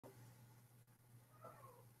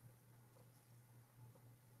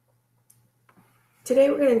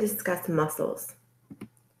Today we're going to discuss muscles.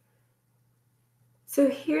 So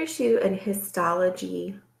here's you in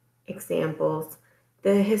histology examples.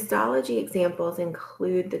 The histology examples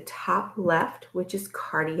include the top left, which is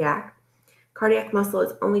cardiac. Cardiac muscle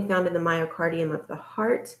is only found in the myocardium of the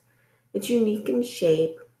heart. It's unique in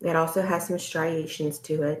shape. It also has some striations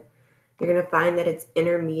to it. You're going to find that it's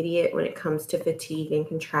intermediate when it comes to fatigue and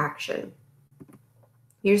contraction.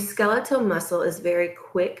 Your skeletal muscle is very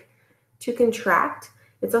quick to contract.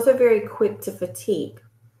 It's also very quick to fatigue.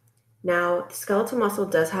 Now, the skeletal muscle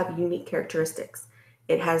does have unique characteristics.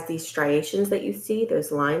 It has these striations that you see,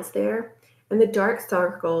 those lines there, and the dark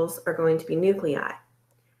circles are going to be nuclei.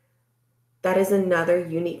 That is another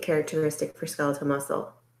unique characteristic for skeletal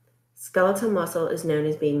muscle. Skeletal muscle is known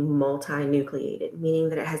as being multinucleated, meaning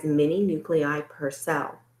that it has many nuclei per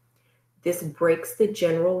cell. This breaks the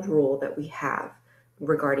general rule that we have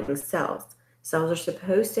regarding cells. Cells are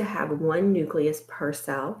supposed to have one nucleus per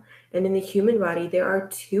cell, and in the human body, there are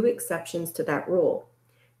two exceptions to that rule.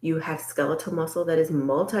 You have skeletal muscle that is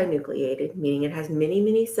multinucleated, meaning it has many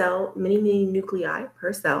nuclei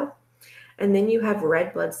per cell. And then you have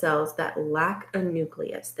red blood cells that lack a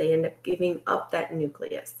nucleus. They end up giving up that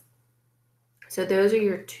nucleus. So those are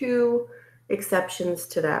your two exceptions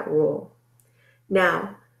to that rule.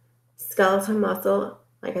 Now, skeletal muscle,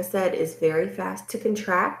 like I said, is very fast to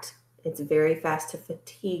contract. It's very fast to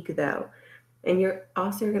fatigue, though. And you're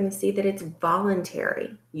also going to see that it's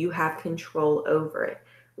voluntary. You have control over it.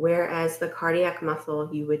 Whereas the cardiac muscle,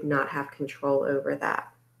 you would not have control over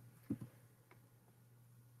that.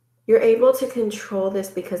 You're able to control this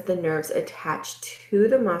because the nerves attach to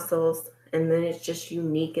the muscles, and then it's just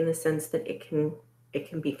unique in the sense that it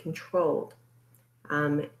can be controlled.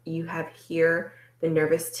 You have here the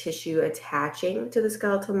nervous tissue attaching to the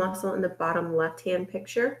skeletal muscle in the bottom left-hand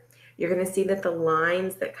picture. You're going to see that the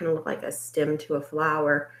lines that kind of look like a stem to a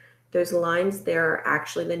flower, those lines there are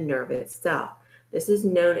actually the nerve itself. This is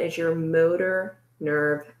known as your motor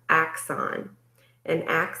nerve axon. An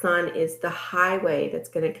axon is the highway that's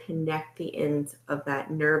going to connect the ends of that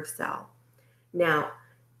nerve cell. Now,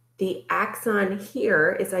 the axon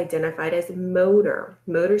here is identified as motor.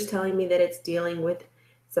 Motor's telling me that it's dealing with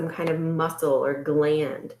some kind of muscle or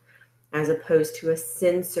gland, as opposed to a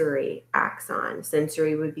sensory axon.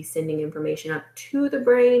 Sensory would be sending information up to the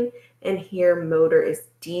brain, and here motor is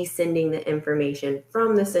descending the information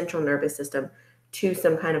from the central nervous system to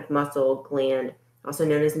some kind of muscle gland, also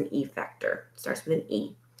known as an effector. It starts with an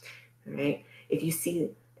E. All right. If you see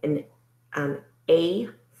an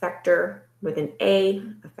affector with an A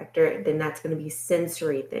effector, then that's going to be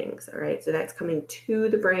sensory things. All right. So that's coming to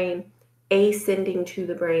the brain. Ascending to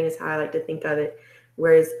the brain is how I like to think of it,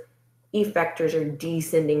 whereas effectors are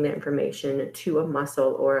descending the information to a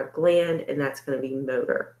muscle or a gland, and that's going to be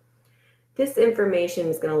motor. This information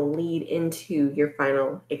is going to lead into your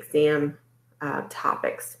final exam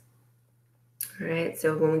topics. All right,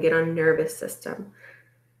 so when we get on nervous system.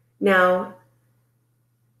 Now,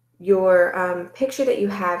 your picture that you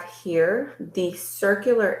have here, the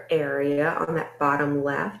circular area on that bottom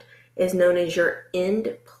left is known as your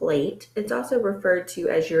end plate. It's also referred to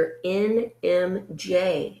as your NMJ.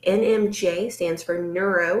 NMJ stands for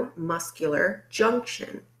neuromuscular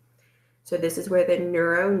junction. So this is where the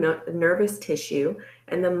nervous tissue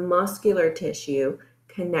and the muscular tissue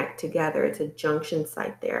connect together. It's a junction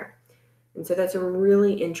site there. And so that's a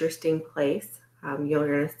really interesting place. You're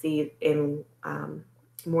going to see in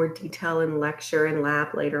more detail in lecture and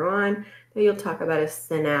lab later on that you'll talk about a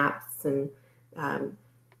synapse and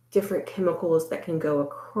different chemicals that can go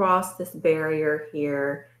across this barrier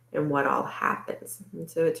here and what all happens.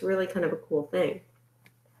 And so it's really kind of a cool thing.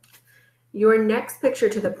 Your next picture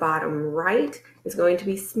to the bottom right is going to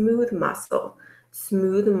be smooth muscle.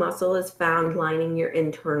 Smooth muscle is found lining your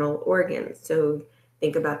internal organs. So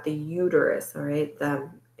think about the uterus, all right, the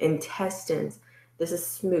intestines. This is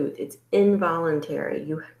smooth. It's involuntary.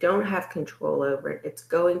 You don't have control over it. It's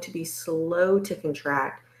going to be slow to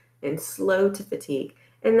contract and slow to fatigue.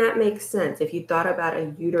 And that makes sense. If you thought about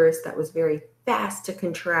a uterus that was very fast to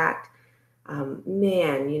contract,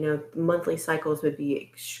 monthly cycles would be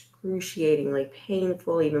excruciatingly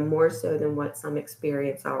painful, even more so than what some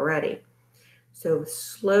experience already. So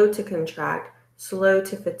slow to contract, slow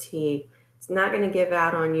to fatigue. It's not going to give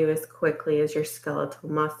out on you as quickly as your skeletal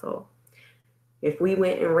muscle. If we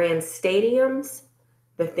went and ran stadiums,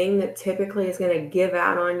 the thing that typically is going to give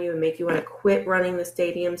out on you and make you want to quit running the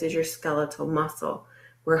stadiums is your skeletal muscle.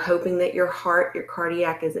 We're hoping that your heart, your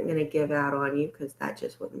cardiac isn't going to give out on you because that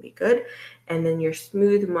just wouldn't be good. And then your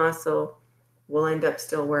smooth muscle will end up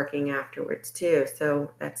still working afterwards too.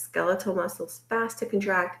 So that skeletal muscle is fast to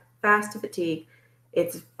contract, fast to fatigue,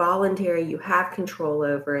 It's voluntary, you have control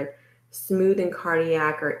over it. Smooth and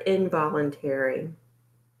cardiac are involuntary.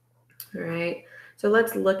 All right, so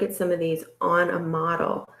let's look at some of these on a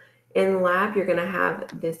model. In lab, you're going to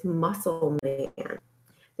have this muscle man.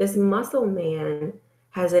 This muscle man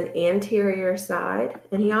has an anterior side,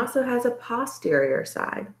 and he also has a posterior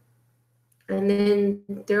side. And then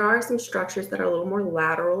there are some structures that are a little more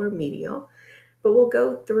lateral or medial, but we'll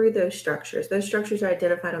go through those structures. Those structures are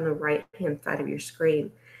identified on the right-hand side of your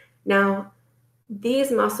screen. Now,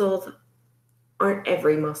 these muscles aren't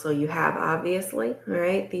every muscle you have, obviously, all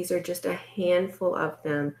right? These are just a handful of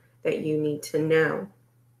them that you need to know.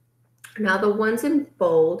 Now, the ones in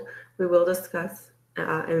bold, we will discuss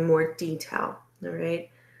in more detail, all right?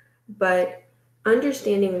 But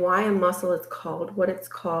understanding why a muscle is called what it's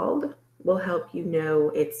called will help you know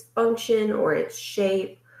its function or its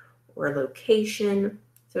shape or location.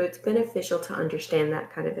 So it's beneficial to understand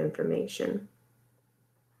that kind of information.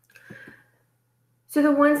 So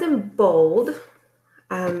the ones in bold,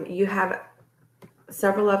 you have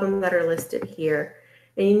several of them that are listed here,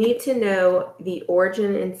 and you need to know the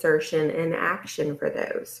origin, insertion, and action for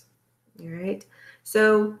those. All right,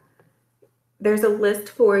 so there's a list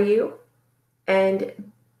for you, and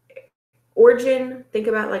origin, think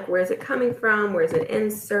about like where is it coming from, where is it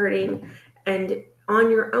inserting, and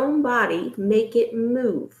on your own body, make it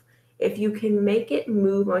move. If you can make it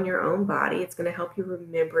move on your own body, it's going to help you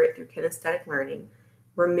remember it through kinesthetic learning.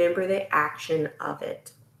 Remember the action of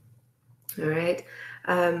it. All right.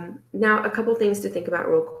 Now, a couple things to think about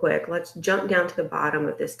real quick. Let's jump down to the bottom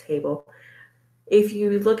of this table. If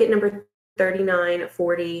you look at number 39,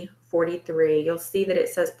 40, 43, you'll see that it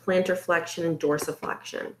says plantar flexion and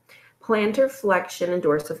dorsiflexion. Plantar flexion and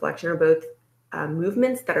dorsiflexion are both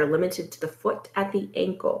movements that are limited to the foot at the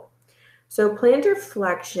ankle. So plantar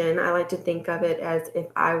flexion, I like to think of it as if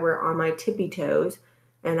I were on my tippy toes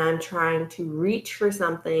and I'm trying to reach for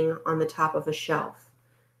something on the top of a shelf,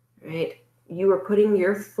 right? You are putting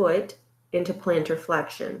your foot into plantar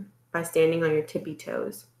flexion by standing on your tippy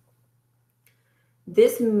toes.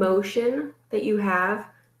 This motion that you have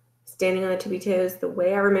standing on the tippy toes, the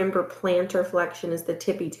way I remember plantar flexion is the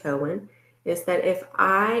tippy toeing, is that if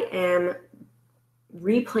I am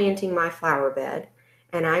replanting my flower bed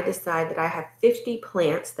and I decide that I have 50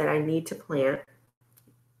 plants that I need to plant,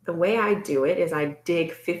 the way I do it is I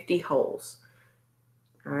dig 50 holes.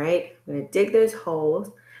 All right, I'm going to dig those holes.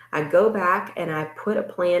 I go back and I put a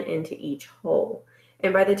plant into each hole.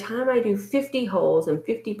 And by the time I do 50 holes and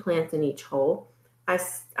 50 plants in each hole,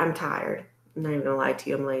 I'm tired. I'm not even going to lie to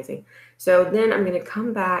you, I'm lazy. So then I'm going to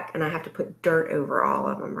come back and I have to put dirt over all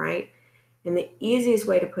of them, right? And the easiest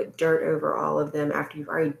way to put dirt over all of them after you've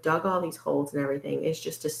already dug all these holes and everything is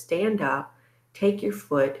just to stand up, take your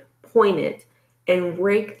foot, point it, and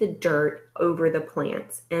rake the dirt over the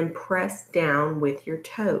plants and press down with your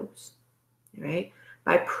toes, right?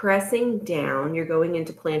 By pressing down, you're going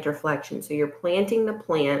into plantar flexion. So you're planting the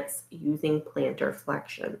plants using plantar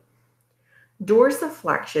flexion.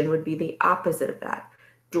 Dorsiflexion would be the opposite of that.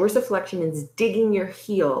 Dorsiflexion is digging your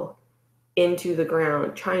heel into the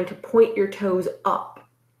ground, trying to point your toes up,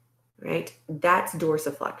 right? That's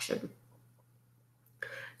dorsiflexion.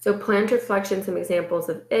 So plantar flexion, some examples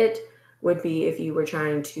of it would be if you were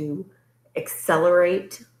trying to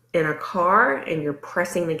accelerate in a car and you're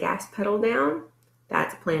pressing the gas pedal down,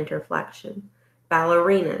 that's plantar flexion.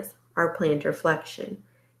 Ballerinas are plantar flexion.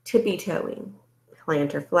 Tippy toeing,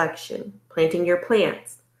 plantar flexion. Planting your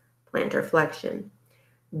plants, plantar flexion.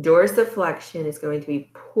 Dorsiflexion is going to be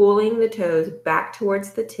pulling the toes back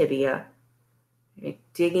towards the tibia, right?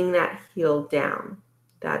 Digging that heel down.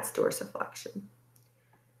 That's dorsiflexion.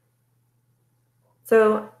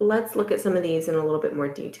 So let's look at some of these in a little bit more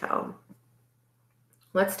detail.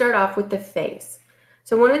 Let's start off with the face.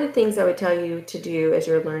 So one of the things I would tell you to do as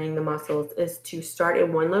you're learning the muscles is to start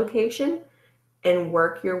in one location and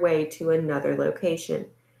work your way to another location.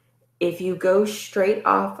 If you go straight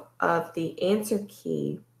off of the answer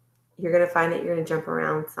key, you're going to find that you're going to jump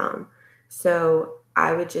around some. So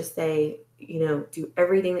I would just say, do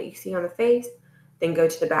everything that you see on the face, then go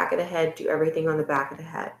to the back of the head, do everything on the back of the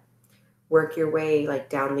head. Work your way like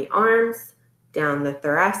down the arms, down the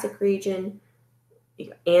thoracic region,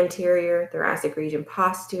 anterior, thoracic region,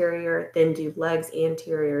 posterior, then do legs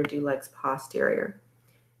anterior, do legs posterior.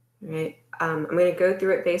 All right. I'm going to go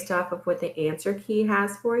through it based off of what the answer key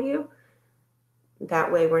has for you.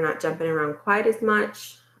 That way we're not jumping around quite as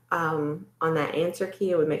much on that answer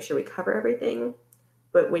key. It would make sure we cover everything.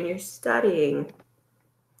 But when you're studying,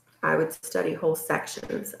 I would study whole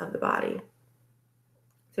sections of the body.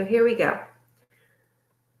 So here we go.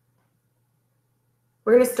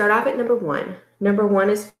 We're going to start off at number 1. Number 1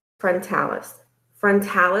 is frontalis.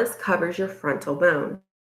 Frontalis covers your frontal bone.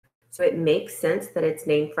 So it makes sense that it's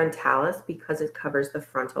named frontalis because it covers the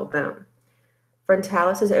frontal bone.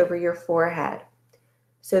 Frontalis is over your forehead.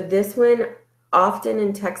 So this one, often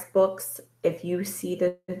in textbooks, if you see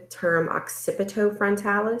the term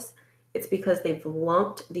occipitofrontalis, it's because they've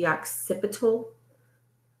lumped the occipital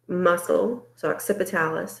muscle, so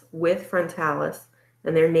occipitalis, with frontalis,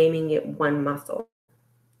 and they're naming it one muscle.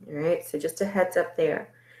 All right, so just a heads up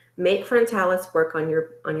there. Make frontalis work on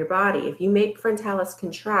your body. If you make frontalis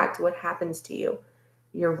contract, what happens to you?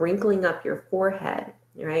 You're wrinkling up your forehead,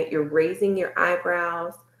 right? You're raising your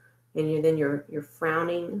eyebrows, and you're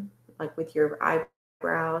frowning like with your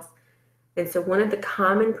eyebrows. And so one of the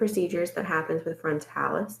common procedures that happens with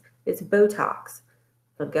frontalis is Botox.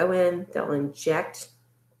 They'll go in, they'll inject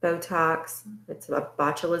Botox. It's a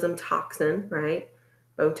botulism toxin, right?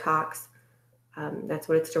 Botox. That's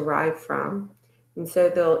what it's derived from. And so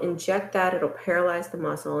they'll inject that, it'll paralyze the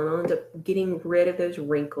muscle, and it'll end up getting rid of those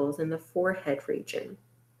wrinkles in the forehead region.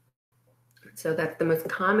 So that's the most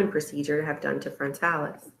common procedure to have done to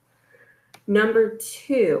frontalis. Number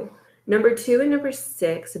two and number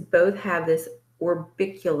 6 both have this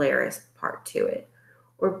orbicularis part to it.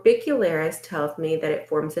 Orbicularis tells me that it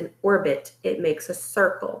forms an orbit. It makes a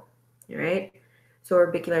circle, all right? So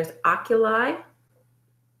orbicularis oculi.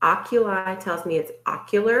 Oculi tells me it's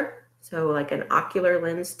ocular, so like an ocular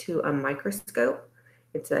lens to a microscope.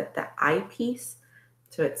 It's at the eyepiece,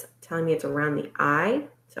 so it's telling me it's around the eye.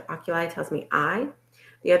 So oculi tells me eye.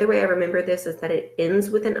 The other way I remember this is that it ends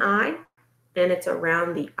with an eye, and it's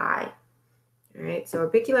around the eye. All right, so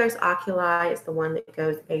orbicularis oculi is the one that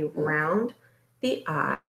goes around the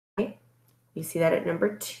eye. You see that at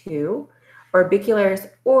number 2. Orbicularis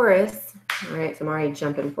oris, all right, so I'm already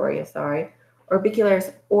jumping for you, sorry.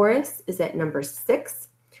 Orbicularis oris is at number 6.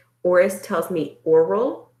 Oris tells me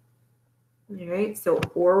oral. All right, so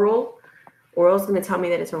oral is going to tell me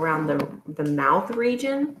that it's around the mouth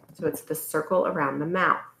region. So it's the circle around the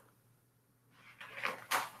mouth.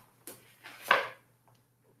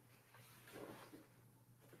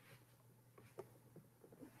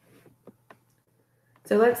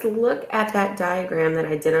 So let's look at that diagram that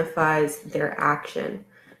identifies their action.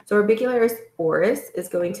 So orbicularis oris is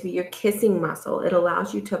going to be your kissing muscle. It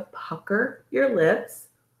allows you to pucker your lips,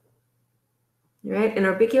 right? And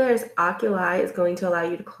orbicularis oculi is going to allow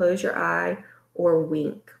you to close your eye or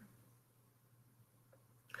wink.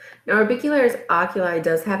 Now orbicularis oculi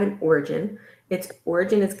does have an origin. Its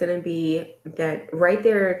origin is going to be that right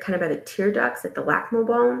there kind of by the tear ducts at the lacrimal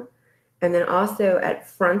bone, and then also at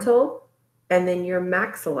frontal, and then your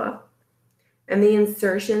maxilla. And the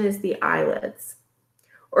insertion is the eyelids.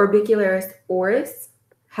 Orbicularis oris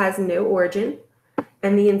has no origin,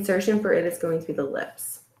 and the insertion for it is going to be the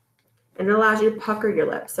lips. And it allows you to pucker your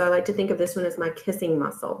lips. So I like to think of this one as my kissing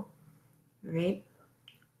muscle, right?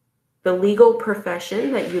 The legal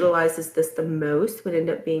profession that utilizes this the most would end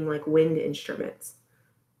up being like wind instruments.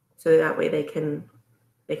 So that way they can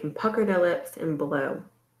pucker their lips and blow.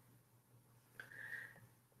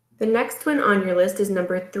 The next one on your list is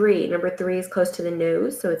number 3. Number 3 is close to the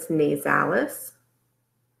nose, so it's nasalis.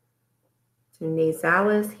 So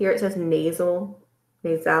nasalis, here it says nasal.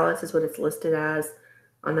 Nasalis is what it's listed as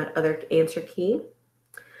on that other answer key.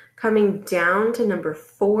 Coming down to number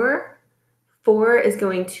 4. 4 is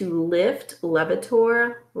going to lift,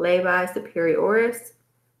 levator, labii superioris.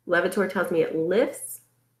 Levator tells me it lifts.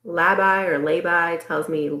 Labii or labii tells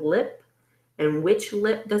me lip. And which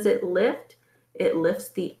lip does it lift? It lifts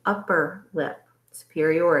the upper lip,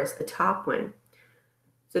 superioris, the top one.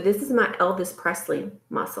 So this is my Elvis Presley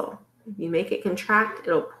muscle. If you make it contract,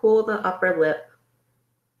 it'll pull the upper lip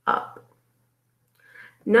up.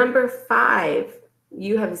 Number 5,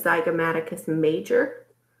 you have zygomaticus major.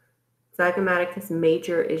 Zygomaticus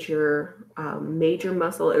major is your major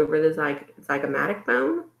muscle over the zygomatic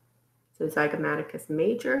bone. So zygomaticus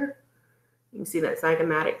major. You can see that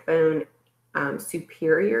zygomatic bone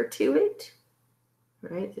superior to it.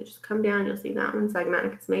 Right, so just come down, you'll see that one,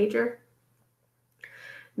 zygomaticus major.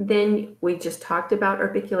 Then we just talked about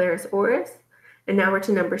orbicularis oris, and now we're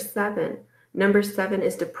to number 7. Number 7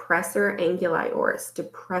 is depressor anguli oris.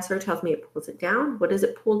 Depressor tells me it pulls it down. What does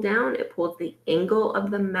it pull down? It pulls the angle of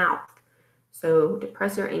the mouth. So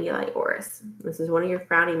depressor anguli oris. This is one of your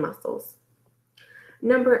frowning muscles.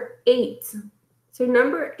 Number 8. So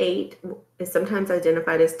number 8 is sometimes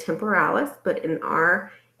identified as temporalis, but in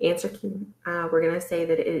our answer key, we're going to say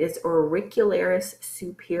that it is auricularis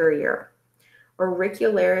superior.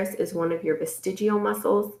 Auricularis is one of your vestigial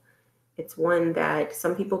muscles. It's one that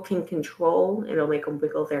some people can control. It'll make them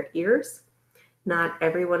wiggle their ears. Not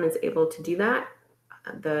everyone is able to do that.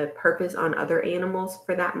 The purpose on other animals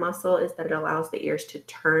for that muscle is that it allows the ears to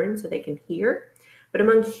turn so they can hear. But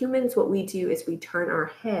among humans, what we do is we turn our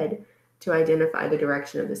head to identify the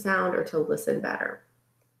direction of the sound or to listen better.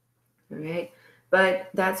 All right. But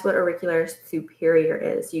that's what auricular superior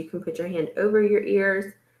is. You can put your hand over your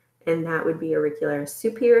ears, and that would be auricular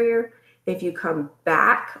superior. If you come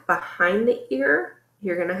back behind the ear,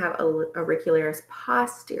 you're going to have auricularis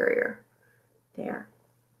posterior there.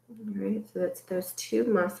 All right, so that's those two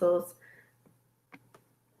muscles.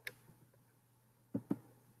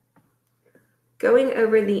 Going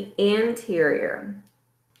over the anterior.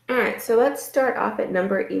 All right, so let's start off at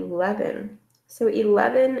number 11. So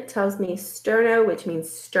 11 tells me sterno, which means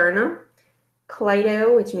sternum,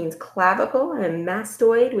 cleido, which means clavicle, and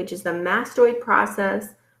mastoid, which is the mastoid process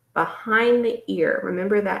behind the ear.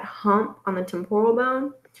 Remember that hump on the temporal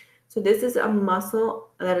bone? So this is a muscle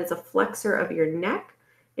that is a flexor of your neck.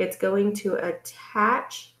 It's going to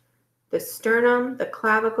attach the sternum, the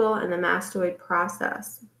clavicle, and the mastoid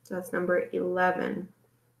process. So that's number 11.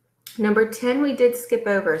 Number 10 we did skip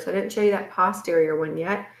over, so I didn't show you that posterior one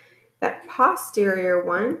yet. That posterior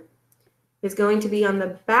one is going to be on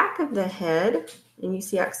the back of the head, and you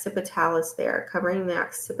see occipitalis there, covering the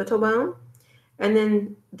occipital bone. And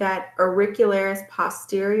then that auricularis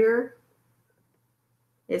posterior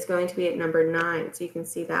is going to be at number 9. So you can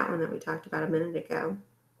see that one that we talked about a minute ago.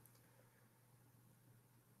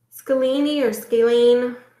 Scalene or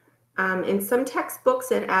scalene, in some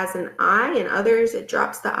textbooks it has an I, in others it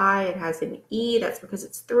drops the I, it has an E. That's because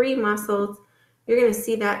it's 3 muscles. You're going to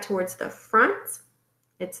see that towards the front.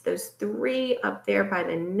 It's those 3 up there by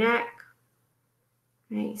the neck.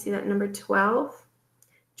 Okay, you see that number 12?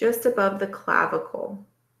 Just above the clavicle.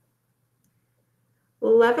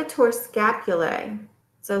 Levator scapulae.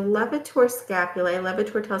 So levator scapulae,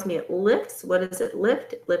 levator tells me it lifts. What does it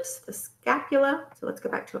lift? It lifts the scapula. So let's go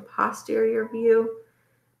back to a posterior view.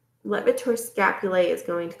 Levator scapulae is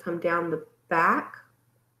going to come down the back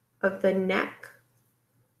of the neck,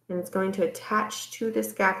 and it's going to attach to the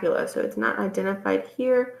scapula. So it's not identified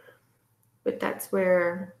here, but that's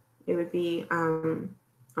where it would be on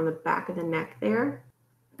the back of the neck there.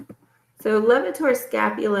 So levator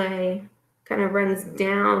scapulae kind of runs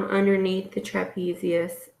down underneath the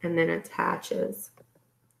trapezius and then attaches.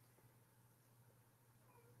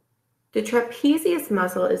 The trapezius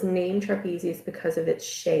muscle is named trapezius because of its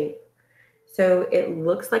shape. So it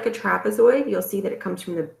looks like a trapezoid. You'll see that it comes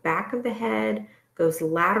from the back of the head, goes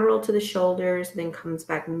lateral to the shoulders, then comes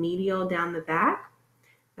back medial down the back.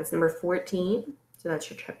 That's number 14. So that's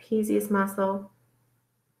your trapezius muscle.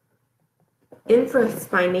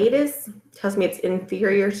 Infraspinatus tells me it's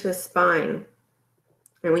inferior to the spine.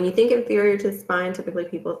 And when you think inferior to the spine, typically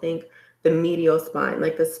people think the medial spine,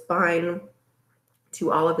 like the spine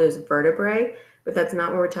to all of those vertebrae, but that's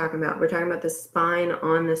not what we're talking about. We're talking about the spine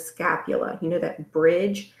on the scapula. You know, that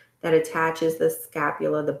bridge that attaches the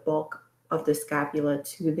scapula, the bulk of the scapula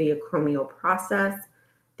to the acromial process.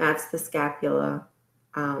 That's the scapula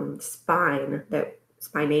spine that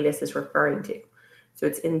spinatus is referring to. So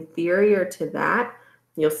it's inferior to that.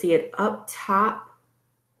 You'll see it up top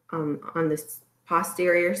on this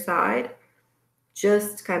posterior side,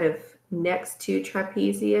 just kind of next to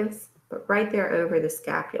trapezius, but right there over the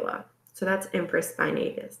scapula. So that's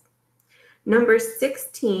infraspinatus. Number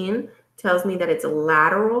 16 tells me that it's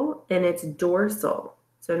lateral and it's dorsal.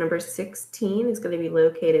 So number 16 is going to be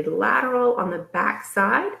located lateral on the back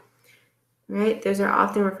side, right? Those are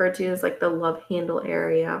often referred to as like the love handle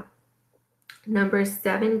area. Number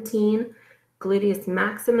 17, gluteus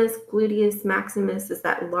maximus. Gluteus maximus is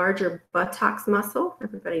that larger buttocks muscle.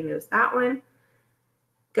 Everybody knows that one.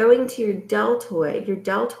 Going to your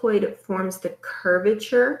deltoid forms the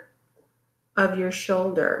curvature of your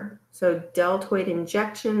shoulder. So deltoid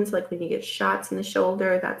injections, like when you get shots in the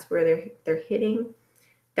shoulder, that's where they're hitting.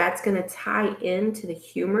 That's going to tie into the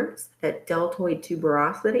humors, that deltoid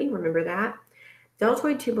tuberosity. Remember that?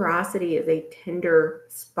 Deltoid tuberosity is a tender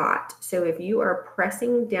spot. So if you are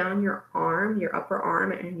pressing down your arm, your upper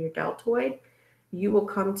arm and your deltoid, you will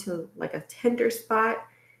come to like a tender spot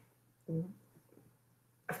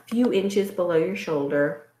a few inches below your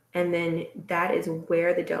shoulder. And then that is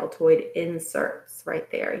where the deltoid inserts right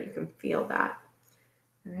there. You can feel that.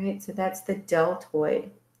 All right, so that's the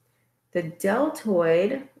deltoid. The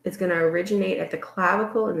deltoid is going to originate at the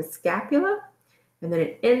clavicle and the scapula, and then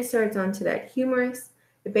it inserts onto that humerus.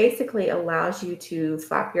 It basically allows you to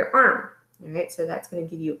flap your arm. All right, so that's going to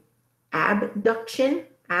give you abduction,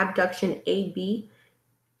 AB.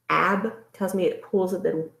 Ab tells me it pulls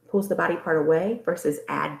the body part away versus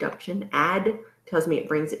adduction. Ad tells me it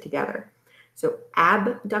brings it together. So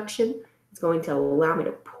abduction is going to allow me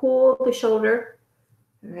to pull the shoulder,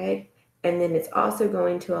 all right? And then it's also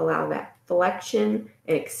going to allow that flexion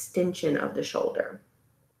and extension of the shoulder.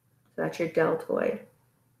 So that's your deltoid.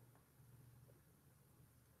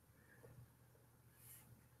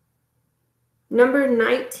 Number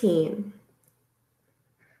 19.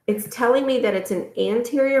 It's telling me that it's an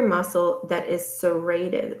anterior muscle that is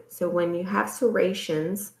serrated. So when you have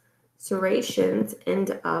serrations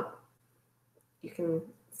end up, you can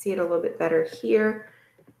see it a little bit better here.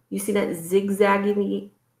 You see that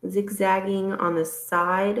zigzagging on the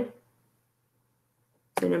side.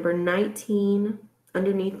 So number 19,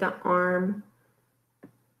 underneath the arm,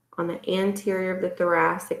 on the anterior of the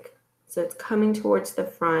thoracic. So it's coming towards the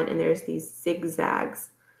front, and there's these zigzags.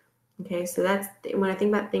 Okay, so that's when I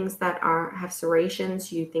think about things that have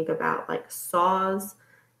serrations, you think about like saws,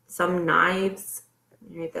 some knives,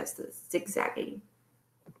 right? That's the zigzagging.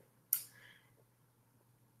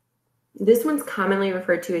 This one's commonly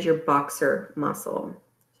referred to as your boxer muscle.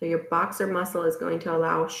 So your boxer muscle is going to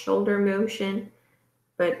allow shoulder motion,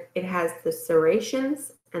 but it has the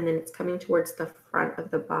serrations, and then it's coming towards the front of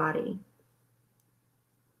the body.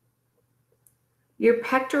 Your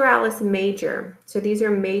pectoralis major. So these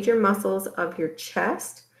are major muscles of your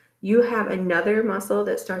chest. You have another muscle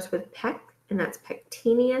that starts with pec, and that's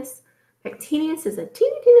pectineus. Pectineus is a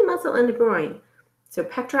teeny muscle in the groin. So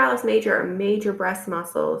pectoralis major are major breast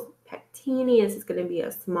muscles. Pectineus is going to be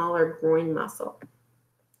a smaller groin muscle.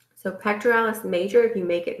 So pectoralis major, if you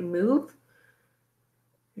make it move,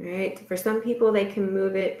 right? For some people, they can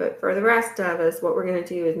move it, but for the rest of us, what we're going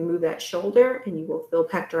to do is move that shoulder, and you will feel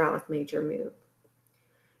pectoralis major move.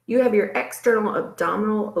 You have your external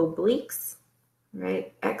abdominal obliques,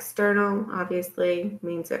 right? External obviously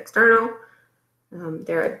means external.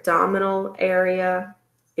 Their abdominal area.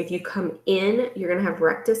 If you come in, you're going to have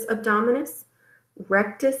rectus abdominis.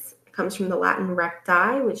 Rectus comes from the Latin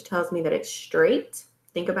recti, which tells me that it's straight.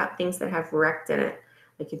 Think about things that have rect in it.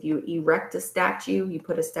 Like if you erect a statue, you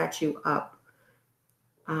put a statue up.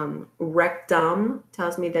 Rectum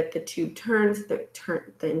tells me that the tube turns, the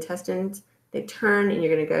intestines, they turn, and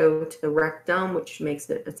you're going to go to the rectum, which makes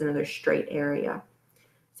it's another straight area.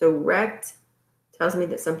 So rect tells me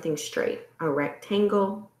that something's straight. A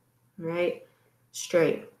rectangle, right?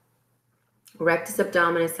 Straight. Rectus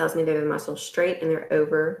abdominis tells me that the muscles straight and they're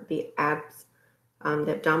over the abs,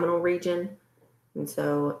 the abdominal region. And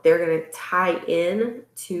so they're going to tie in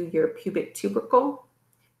to your pubic tubercle.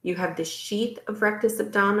 You have the sheath of rectus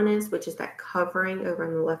abdominis, which is that covering over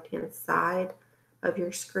on the left-hand side of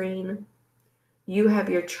your screen. You have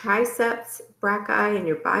your triceps brachii and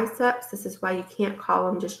your biceps. This is why you can't call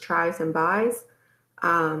them just tris and bis.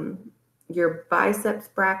 Your biceps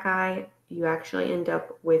brachii, you actually end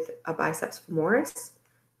up with a biceps femoris.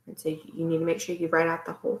 And so you need to make sure you write out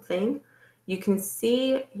the whole thing. You can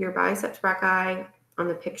see your biceps brachii on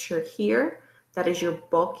the picture here. That is your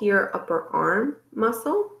bulkier upper arm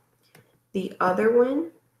muscle. The other one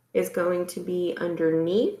is going to be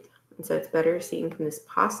underneath. And so it's better seen from this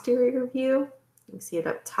posterior view. You can see it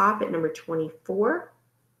up top at number 24.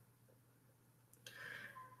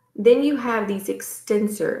 Then you have these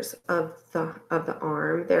extensors of the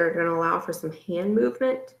arm. They're going to allow for some hand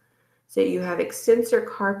movement. So you have extensor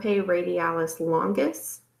carpi radialis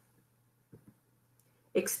longus.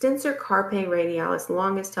 Extensor carpi radialis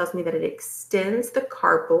longus tells me that it extends the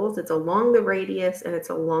carpals. It's along the radius, and it's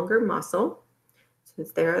a longer muscle. So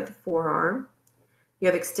it's there at the forearm. You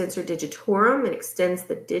have extensor digitorum. It extends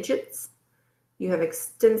the digits. You have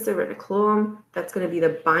extensor reticulum. That's going to be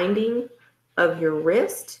the binding of your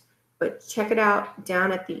wrist. But check it out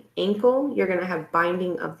down at the ankle. You're going to have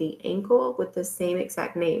binding of the ankle with the same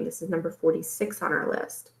exact name. This is number 46 on our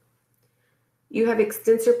list. You have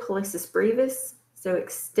extensor pollicis brevis. So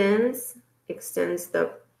extends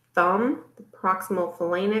the thumb, the proximal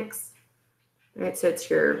phalanx. Right, so it's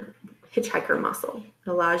your hitchhiker muscle. It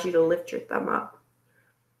allows you to lift your thumb up.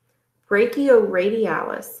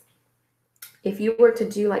 Brachioradialis. If you were to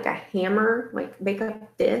do like a hammer, like make a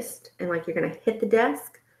fist and like you're going to hit the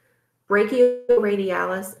desk,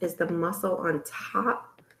 brachioradialis is the muscle on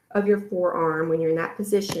top of your forearm when you're in that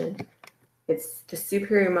position. It's the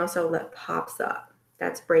superior muscle that pops up.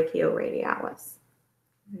 That's brachioradialis.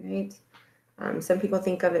 All right. Some people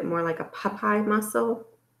think of it more like a Popeye muscle,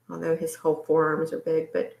 although his whole forearms are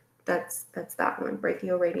big, but that's that one,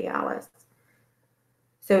 brachioradialis.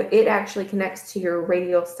 So it actually connects to your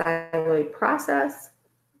radial styloid process,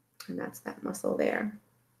 and that's that muscle there.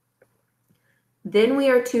 Then we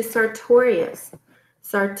are to sartorius.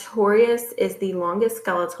 Sartorius is the longest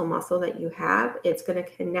skeletal muscle that you have. It's going to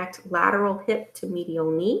connect lateral hip to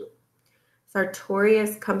medial knee.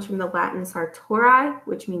 Sartorius comes from the Latin sartori,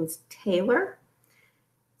 which means tailor.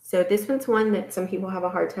 So this one's one that some people have a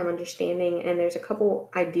hard time understanding, and there's a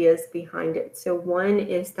couple ideas behind it. So one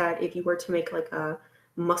is that if you were to make like a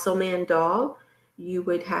muscle man doll, you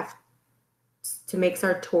would have to make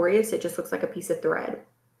sartorius. It just looks like a piece of thread,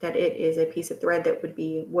 that it is a piece of thread that would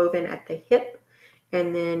be woven at the hip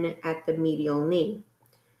and then at the medial knee.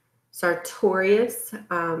 Sartorius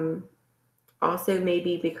also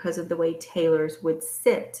maybe because of the way tailors would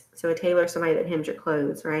sit. So a tailor is somebody that hems your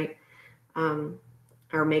clothes, right?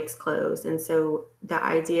 Or makes clothes. And so the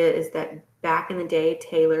idea is that back in the day,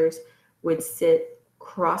 tailors would sit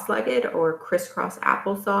cross-legged or crisscross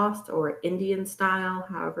applesauce or Indian style,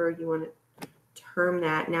 however you want to term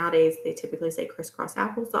that. Nowadays, they typically say crisscross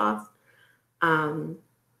applesauce.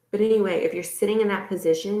 But anyway, if you're sitting in that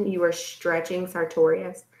position, you are stretching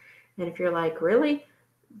sartorius. And if you're like, really?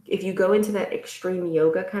 If you go into that extreme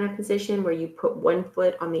yoga kind of position where you put one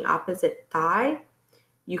foot on the opposite thigh,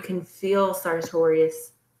 you can feel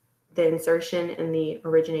sartorius, the insertion and the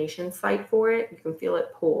origination site for it. You can feel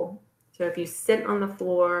it pull. So if you sit on the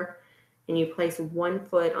floor and you place one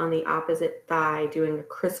foot on the opposite thigh doing a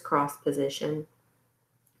crisscross position,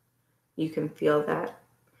 you can feel that.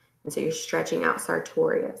 And so you're stretching out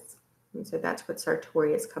sartorius. And so that's what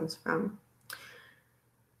sartorius comes from.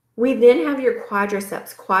 We then have your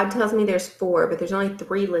quadriceps. Quad tells me there's 4, but there's only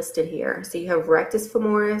 3 listed here. So you have rectus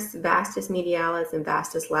femoris, vastus medialis, and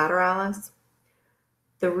vastus lateralis.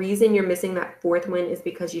 The reason you're missing that 4th one is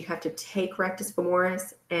because you have to take rectus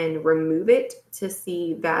femoris and remove it to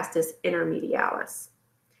see vastus intermedialis.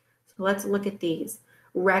 So let's look at these.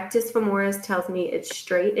 Rectus femoris tells me it's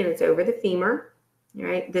straight and it's over the femur. All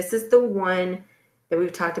right, this is the one that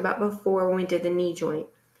we've talked about before when we did the knee joint.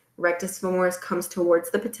 Rectus femoris comes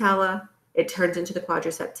towards the patella. It turns into the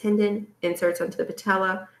quadricep tendon, inserts onto the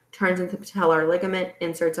patella, turns into the patellar ligament,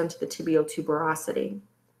 inserts onto the tibial tuberosity.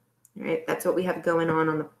 All right, that's what we have going on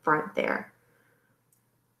the front there.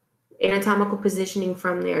 Anatomical positioning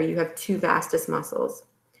from there, you have 2 vastus muscles.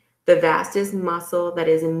 The vastus muscle that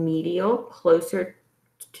is medial, closer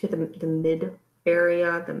to the mid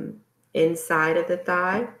area, the inside of the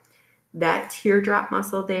thigh. That teardrop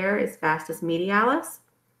muscle there is vastus medialis.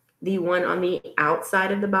 The one on the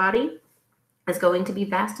outside of the body is going to be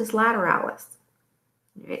vastus lateralis.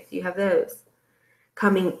 All right, so you have those.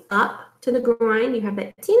 Coming up to the groin, you have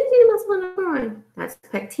that teeny muscle in the groin. That's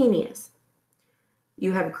pectineus.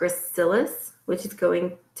 You have gracilis, which is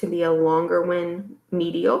going to be a longer one,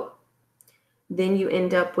 medial. Then you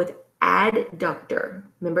end up with adductor.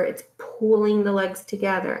 Remember, it's pulling the legs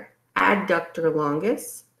together. Adductor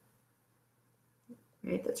longus.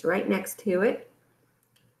 All right, that's right next to it.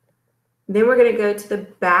 Then we're going to go to the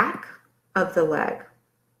back of the leg.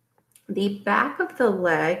 The back of the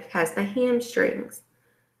leg has the hamstrings.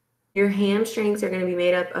 Your hamstrings are going to be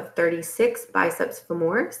made up of 36 biceps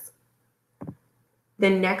femoris. The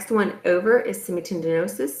next one over is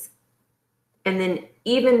semitendinosus. And then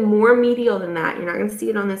even more medial than that, you're not going to see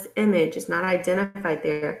it on this image, it's not identified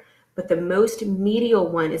there, but the most medial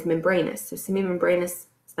one is membranous. So semimembranous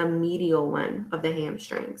is the medial one of the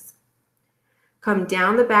hamstrings. Come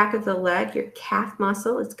down the back of the leg, your calf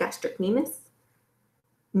muscle is gastrocnemius.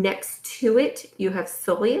 Next to it, you have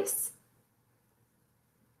soleus.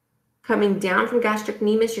 Coming down from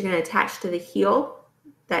gastrocnemius, you're going to attach to the heel.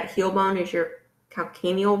 That heel bone is your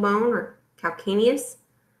calcaneal bone or calcaneus.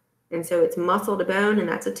 And so it's muscle to bone, and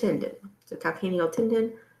that's a tendon. So calcaneal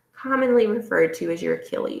tendon, commonly referred to as your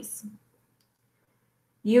Achilles.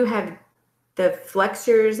 You have the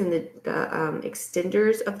flexors and the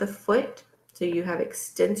extenders of the foot. So you have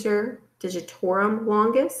extensor digitorum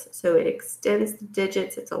longus. So it extends the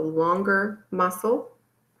digits. It's a longer muscle.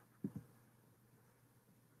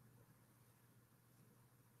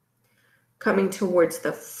 Coming towards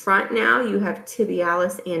the front now, you have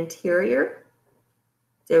tibialis anterior.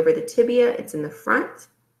 It's over the tibia. It's in the front.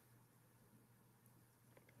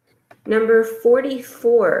 Number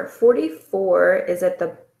 44. 44 is at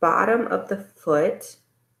the bottom of the foot.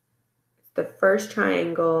 The first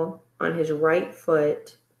triangle on his right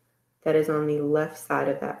foot that is on the left side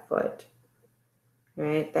of that foot. All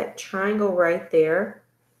right, that triangle right there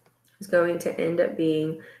is going to end up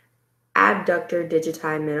being abductor digiti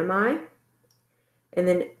minimi. And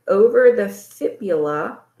then over the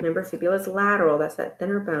fibula, remember fibula is lateral, that's that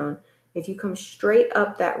thinner bone. If you come straight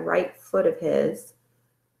up that right foot of his,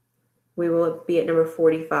 we will be at number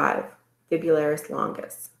 45, fibularis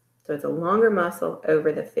longus. So it's a longer muscle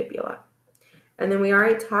over the fibula. And then we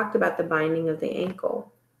already talked about the binding of the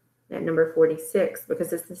ankle at number 46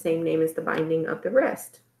 because it's the same name as the binding of the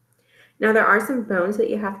wrist. Now there are some bones that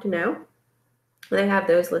you have to know. They have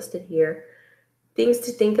those listed here. Things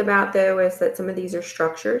to think about though is that some of these are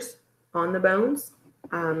structures on the bones.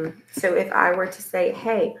 So if I were to say,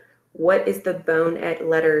 hey, what is the bone at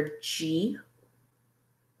letter G?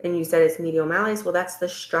 And you said it's medial malleus, well, that's the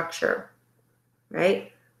structure,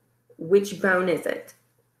 right? Which bone is it?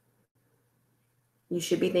 You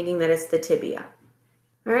should be thinking that it's the tibia.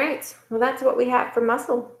 All right, well, that's what we have for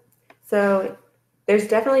muscle. So there's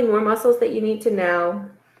definitely more muscles that you need to know,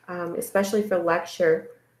 especially for lecture.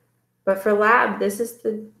 But for lab, this is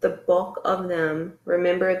the bulk of them.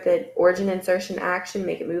 Remember that origin, insertion, action,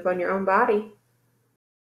 make it move on your own body.